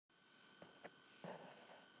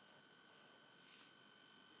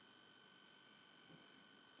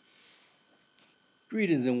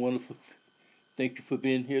Greetings and wonderful. Thank you for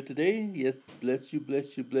being here today. Yes, bless you,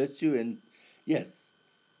 bless you, bless you. And yes,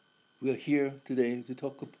 we're here today to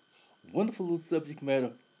talk a wonderful little subject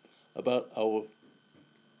matter about our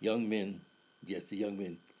young men. Yes, the young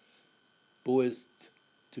men. Boys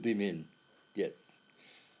to be men. Yes.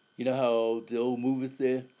 You know how the old movie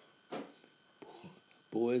said,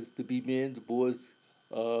 boys to be men, the boys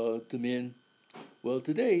to men. Well,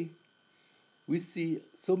 today we see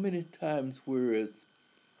so many times whereas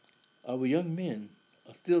our young men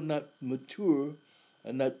are still not mature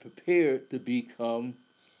and not prepared to become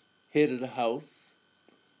head of the house,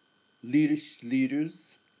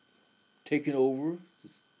 leaders, taking over the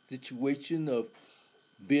situation of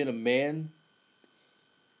being a man,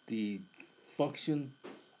 the function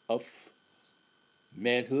of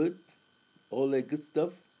manhood, all that good stuff.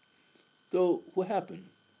 So what happened?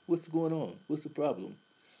 What's going on? What's the problem?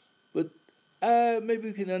 But maybe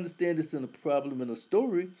we can understand this in a problem in a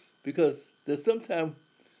story because there's sometimes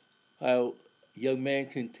how a young man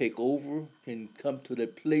can take over, can come to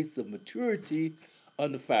that place of maturity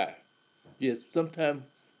under fire. Yes, sometimes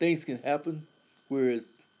things can happen, whereas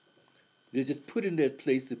they're just put in that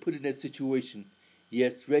place, they're put in that situation.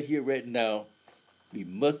 Yes, right here, right now, we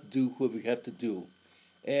must do what we have to do.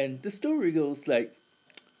 And the story goes like,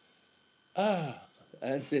 ah,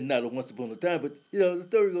 I said not a once upon a time, but the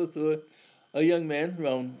story goes to a young man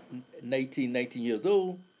around 19 years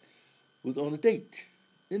old was on a date.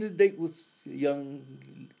 And his date was a young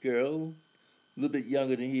girl, a little bit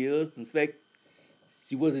younger than he is. In fact,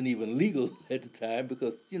 she wasn't even legal at the time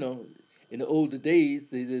because, in the older days,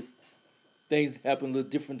 things happen a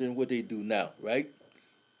little different than what they do now, right?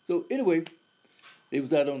 So anyway, they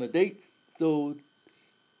was out on a date. So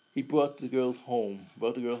he brought the girl home.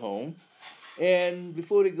 And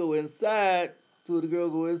before they go inside, the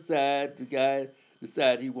girl go inside, the guy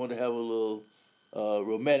decided he wanted to have a little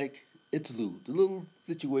romantic interlude. The little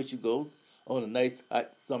situation goes on a nice hot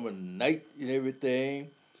summer night and everything,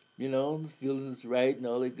 the feelings right and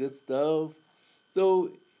all that good stuff. So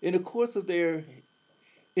in the course of their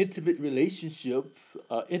intimate relationship,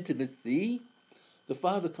 intimacy, the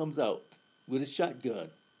father comes out with a shotgun,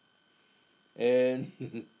 and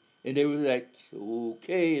and they were like,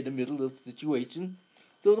 okay, in the middle of the situation.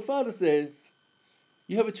 So the father says,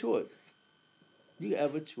 "You have a choice. You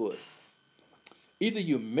have a choice. Either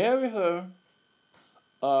you marry her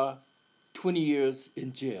or 20 years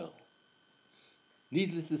in jail."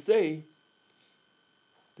 Needless to say,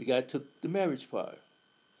 the guy took the marriage part.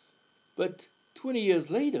 But 20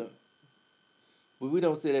 years later, well, we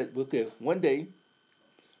don't say that. Okay, one day,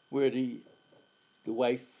 where the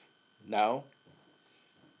wife now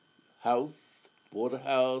house, bought a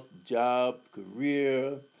house, job,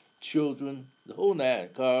 career, children, the whole nine,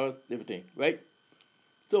 cars, everything, right?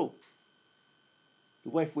 So the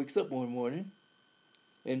wife wakes up one morning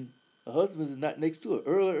and her husband is not next to her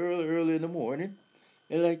early in the morning.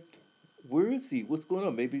 And like, where is he? What's going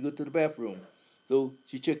on? Maybe he go to the bathroom. So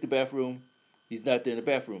she checked the bathroom. He's not there in the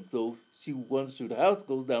bathroom. So she wanders through the house,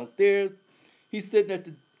 goes downstairs. He's sitting at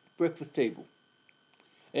the breakfast table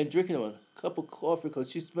and drinking a cup of coffee because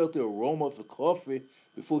she smelled the aroma of the coffee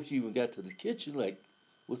before she even got to the kitchen. Like,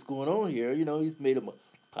 what's going on here? He's made him a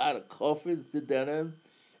pot of coffee to sit down in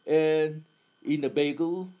and eating a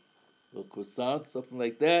bagel, a croissant, something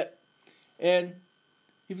like that. And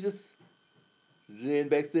he was just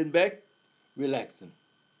sitting back, relaxing.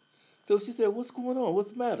 So she said, "What's going on?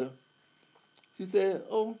 What's the matter?" She said,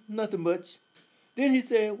 "Oh, nothing much." Then he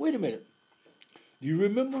said, "Wait a minute. Do you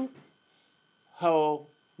remember how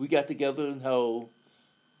we got together and how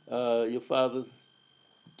your father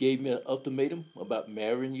gave me an ultimatum about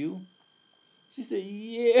marrying you?" She said,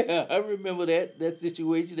 "Yeah, I remember that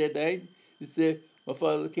situation that night." He said, "My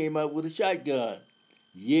father came out with a shotgun."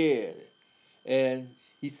 Yeah. And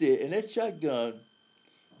he said, and that shotgun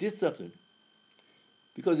did something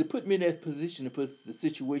because it put me in that position, it put the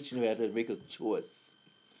situation where I had to make a choice.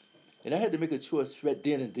 And I had to make a choice right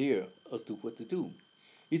then and there as to what to do.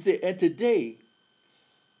 He said, and today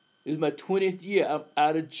is my 20th year. I'm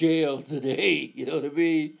out of jail today. You know what I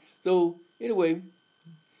mean? So, anyway,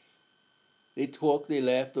 they talked, they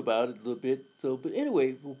laughed about it a little bit. So, but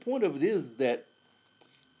anyway, the point of it is that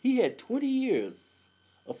he had 20 years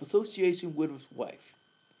of association with his wife.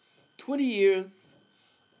 20 years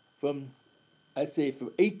from, I say,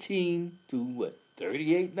 from 18 to what,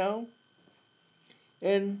 38 now?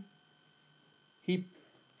 And he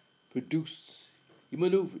produced, he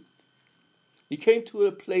maneuvered. He came to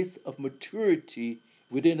a place of maturity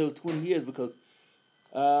within those 20 years because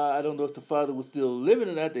I don't know if the father was still living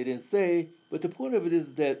or not, they didn't say, but the point of it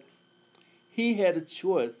is that he had a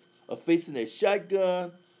choice or facing that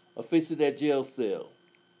shotgun or facing that jail cell.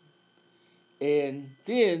 And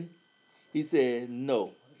then he said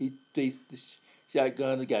no. He faced the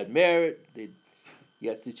shotgun and got married. They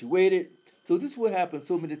got situated. So this is what happens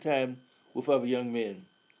so many times with our young men.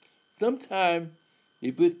 Sometimes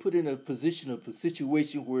they put in a position of a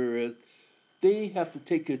situation whereas they have to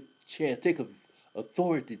take a chance, take a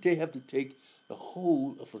authority. They have to take the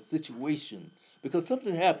whole of a situation because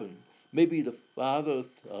something happened. Maybe the father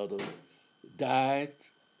died,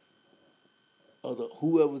 or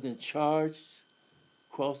whoever was in charge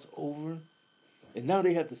crossed over, and now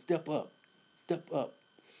they have to step up.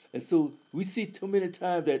 And so we see too many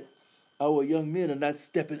times that our young men are not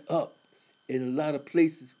stepping up in a lot of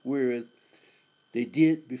places, whereas they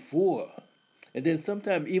did before. And then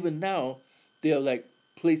sometimes even now, they're like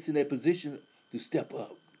placed in that position to step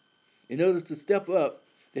up. In order to step up,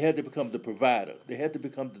 they had to become the provider. They had to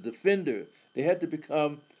become the defender. They had to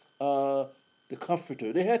become uh, the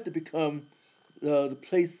comforter. They had to become the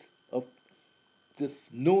place of just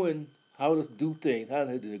knowing how to do things, how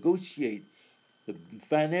to negotiate the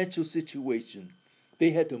financial situation.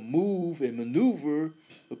 They had to move and maneuver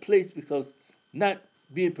the place because not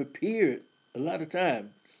being prepared a lot of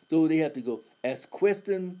time. So they had to go ask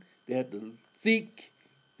questions, they had to seek,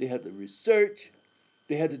 they had to research,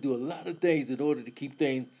 they had to do a lot of things in order to keep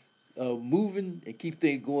things moving and keep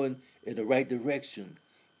things going in the right direction.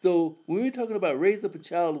 So when we're talking about raise up a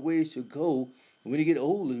child the way it should go, and when they get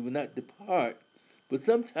older, it will not depart. But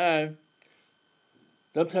sometimes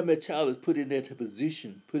that child is put in that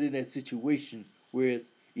position, put in that situation where it's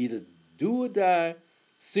either do or die,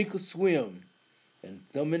 sink or swim. And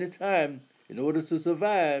so many times, in order to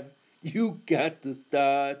survive, you got to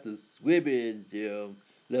start to swimming, Jim.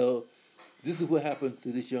 Now, this is what happened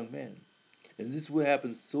to this young man. And this is what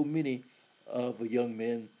happens to so many of the young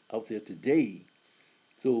men out there today.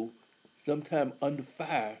 So sometimes under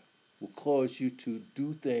fire will cause you to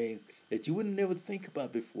do things that you would never think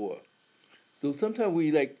about before. So sometimes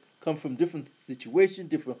we like come from different situations,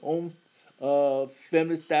 different home,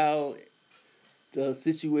 family style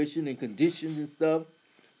situation and conditions and stuff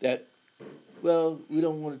that, well, we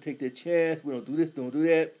don't want to take that chance. We don't do this, don't do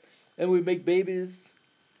that. And we make babies.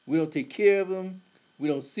 We don't take care of them. We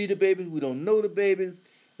don't see the babies. We don't know the babies.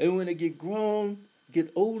 And when they get grown,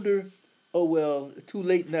 get older, oh, well, it's too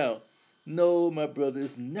late now. No, my brother,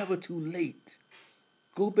 it's never too late.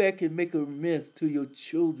 Go back and make amends to your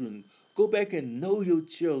children. Go back and know your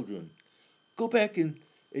children. Go back and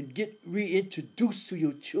get reintroduced to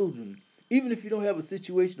your children. Even if you don't have a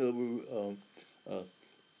situation of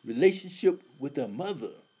relationship with their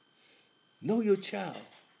mother, know your child.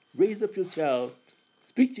 Raise up your child.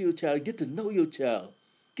 Speak to your child. Get to know your child.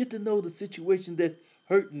 Get to know the situation that's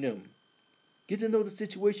hurting them. Get to know the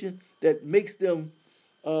situation that makes them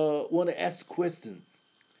want to ask questions.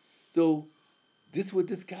 So this is what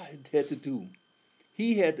this guy had to do.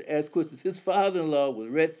 He had to ask questions. His father-in-law was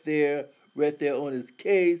right there on his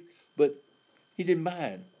case, but he didn't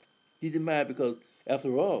mind. He didn't mind because,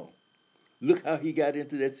 after all, look how he got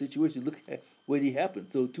into that situation. Look at what he happened.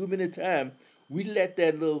 So too many times we let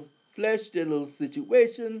that little flesh, that little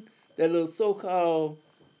situation, that little so-called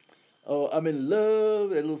I'm in love,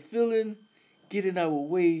 that little feeling, get in our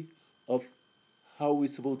way of how we're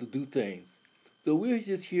supposed to do things. So we're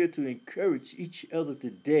just here to encourage each other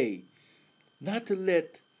today not to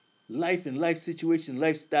let life and life situation,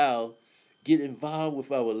 lifestyle get involved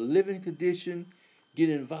with our living condition, get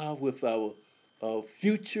involved with our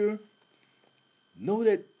future. Know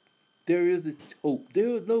that there is a hope.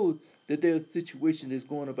 Know that there's a situation that's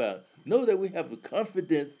going about. Know that we have the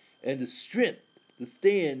confidence and the strength to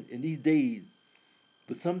stand in these days.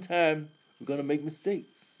 But sometimes we're going to make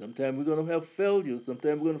mistakes. Sometimes we're going to have failures.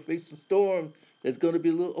 Sometimes we're going to face a storm that's going to be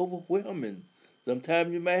a little overwhelming.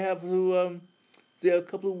 Sometimes you might have to say a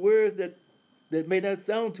couple of words that may not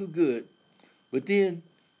sound too good, but then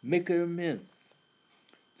make an amends.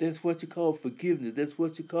 That's what you call forgiveness. That's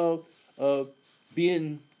what you call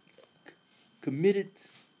being committed.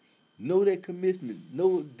 Know that commitment.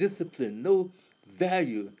 Know discipline. Know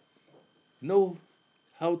value. Know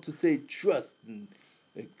how to say trust and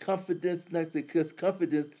confidence. Not say just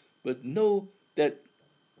confidence, but know that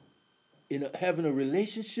in having a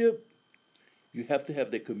relationship, you have to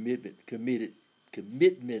have that commitment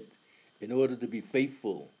in order to be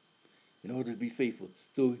faithful. In order to be faithful.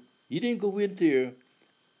 So he didn't go in there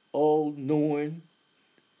all knowing,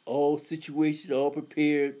 all situated, all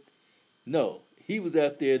prepared. No, he was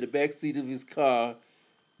out there in the back seat of his car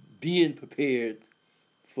being prepared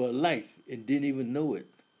for life and didn't even know it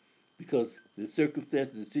because the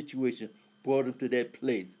circumstance and the situation brought him to that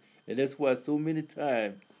place. And that's why so many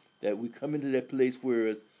times that we come into that place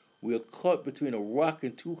where we're caught between a rock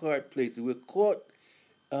and two hard places. We're caught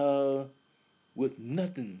uh, with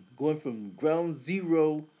nothing, going from ground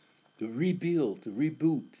zero to rebuild, to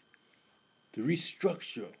reboot, to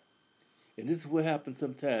restructure. And this is what happens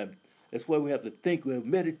sometimes. That's why we have to think, we have to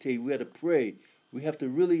meditate, we have to pray. We have to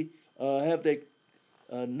really have that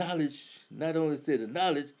knowledge, not only say the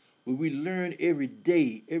knowledge, but we learn every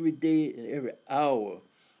day and every hour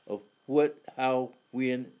of what, how,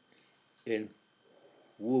 when, and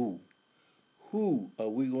who. Who are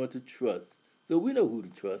we going to trust? So we know who to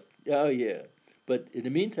trust. Oh, yeah. But in the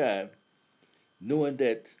meantime, knowing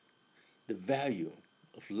that the value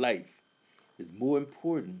of life is more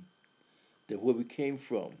important than where we came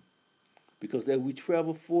from. Because as we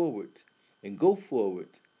travel forward and go forward,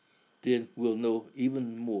 then we'll know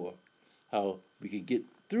even more how we can get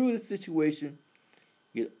through the situation,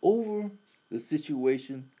 get over the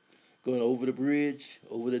situation, going over the bridge,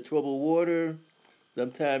 over the troubled water.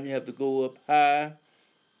 Sometimes you have to go up high,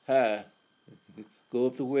 high, go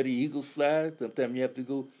up to where the eagles fly. Sometimes you have to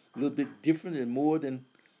go a little bit different and more than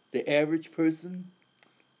the average person.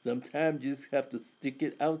 Sometimes you just have to stick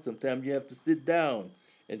it out. Sometimes you have to sit down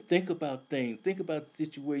and think about things, think about the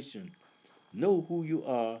situation, know who you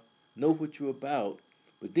are, know what you're about,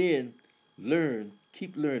 but then learn,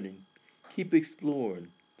 keep learning, keep exploring,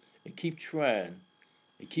 and keep trying,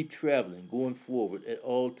 and keep traveling, going forward at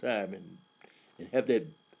all time, and have that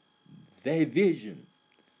vision,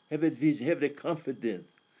 have that confidence,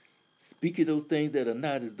 speaking those things that are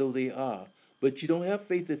not as though they are. But you don't have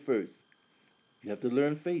faith at first. You have to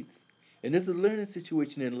learn faith. And it's a learning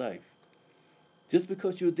situation in life. Just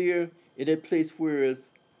because you're there in that place where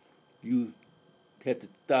you have to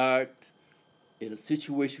start in a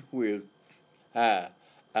situation where ah,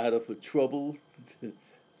 out of a troubled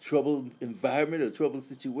environment, a troubled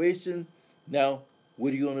situation, now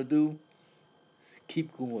what are you gonna do?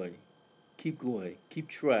 Keep going, keep going, keep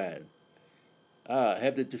trying.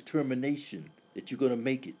 Have the determination that you're gonna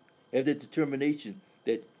make it. Have the determination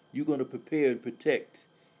that you're gonna prepare and protect,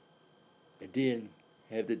 and then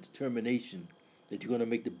have the determination that you're going to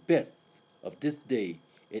make the best of this day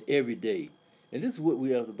and every day. And this is what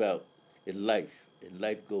we are about in life, and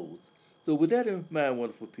life goals. So with that in mind,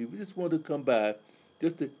 wonderful people, we just want to come by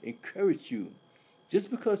just to encourage you.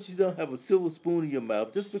 Just because you don't have a silver spoon in your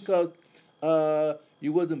mouth, just because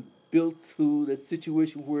you wasn't built to that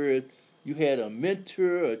situation where you had a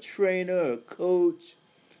mentor, a trainer, a coach,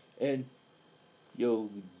 and your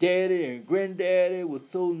daddy and granddaddy was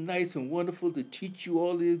so nice and wonderful to teach you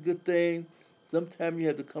all these good things. Sometimes you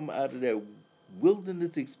have to come out of that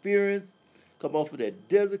wilderness experience, come off of that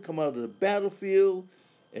desert, come out of the battlefield,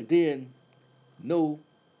 and then know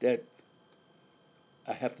that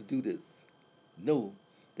I have to do this. Know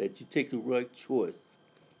that you take the right choice.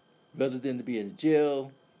 Rather than to be in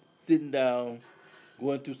jail, sitting down,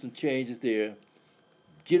 going through some changes there,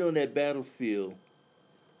 get on that battlefield,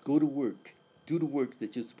 go to work, do the work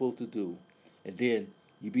that you're supposed to do, and then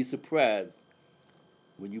you'd be surprised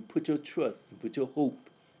when you put your trust and put your hope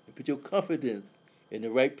and put your confidence in the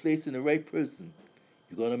right place and the right person.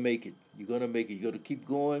 You're gonna make it. You're gonna make it. You're gonna keep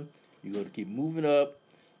going. You're gonna keep moving up.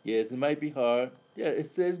 Yes, it might be hard. Yeah,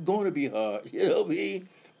 it says it's gonna be hard. You know what I mean?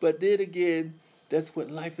 But then again, that's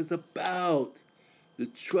what life is about. The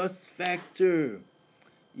trust factor.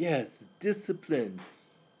 Yes, discipline,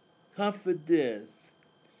 confidence.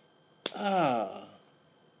 Ah,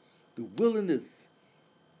 the willingness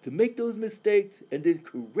to make those mistakes and then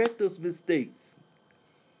correct those mistakes.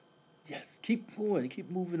 Yes, keep going, keep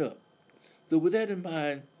moving up. So with that in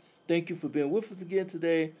mind, thank you for being with us again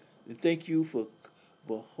today, and thank you for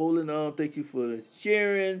holding on. Thank you for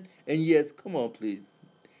sharing. And yes, come on, please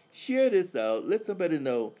share this out. Let somebody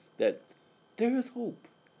know that there is hope.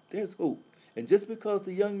 There's hope. And just because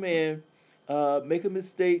the young man make a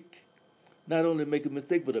mistake, not only make a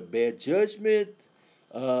mistake, but a bad judgment.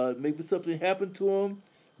 Maybe something happened to him.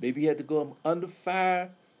 Maybe he had to go under fire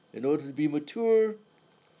in order to be mature.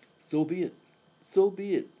 So be it. So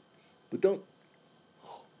be it. But don't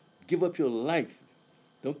give up your life.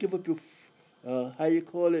 Don't give up your, how you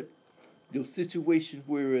call it, your situation,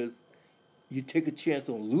 whereas you take a chance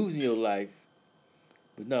on losing your life.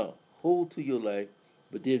 But no, hold to your life,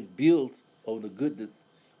 but then build on the goodness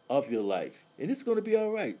of your life. And it's going to be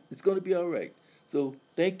all right. It's going to be all right. So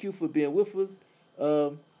thank you for being with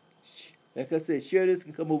us. Like I said, share this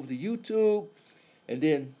and come over to YouTube and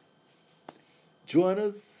then join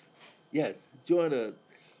us. Yes, join us.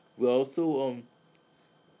 We're also on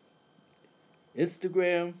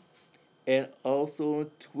Instagram and also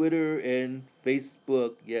on Twitter and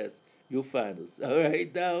Facebook. Yes, you'll find us. All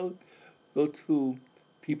right, now go to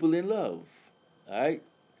people in love. All right?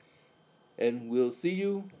 And we'll see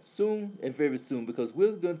you soon and very soon because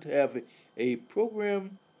we're going to have a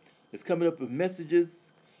program that's coming up with messages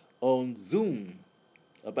on Zoom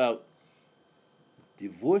about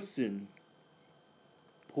divorcing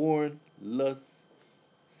porn, lust,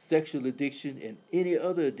 sexual addiction, and any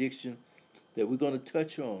other addiction that we're going to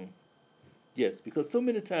touch on. Yes, because so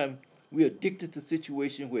many times we're addicted to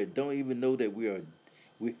situations where don't even know that we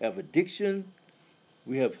have addiction.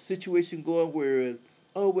 We have situation going whereas,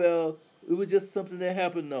 oh well, it was just something that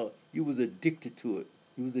happened. No, you was addicted to it.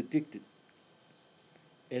 You was addicted.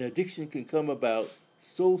 And addiction can come about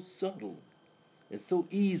so subtle and so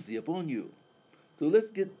easy upon you. So let's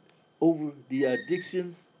get over the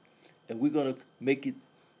addictions and we're gonna make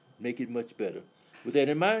it much better. With that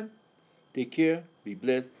in mind, take care, be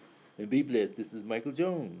blessed, and be blessed. This is Michael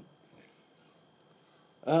Jones.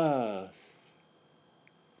 Ah,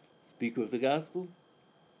 speaker of the gospel,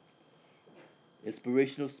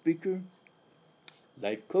 inspirational speaker,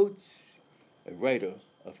 life coach, a writer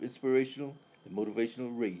of inspirational and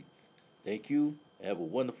motivational reads. Thank you and have a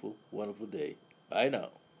wonderful, wonderful day. Bye now.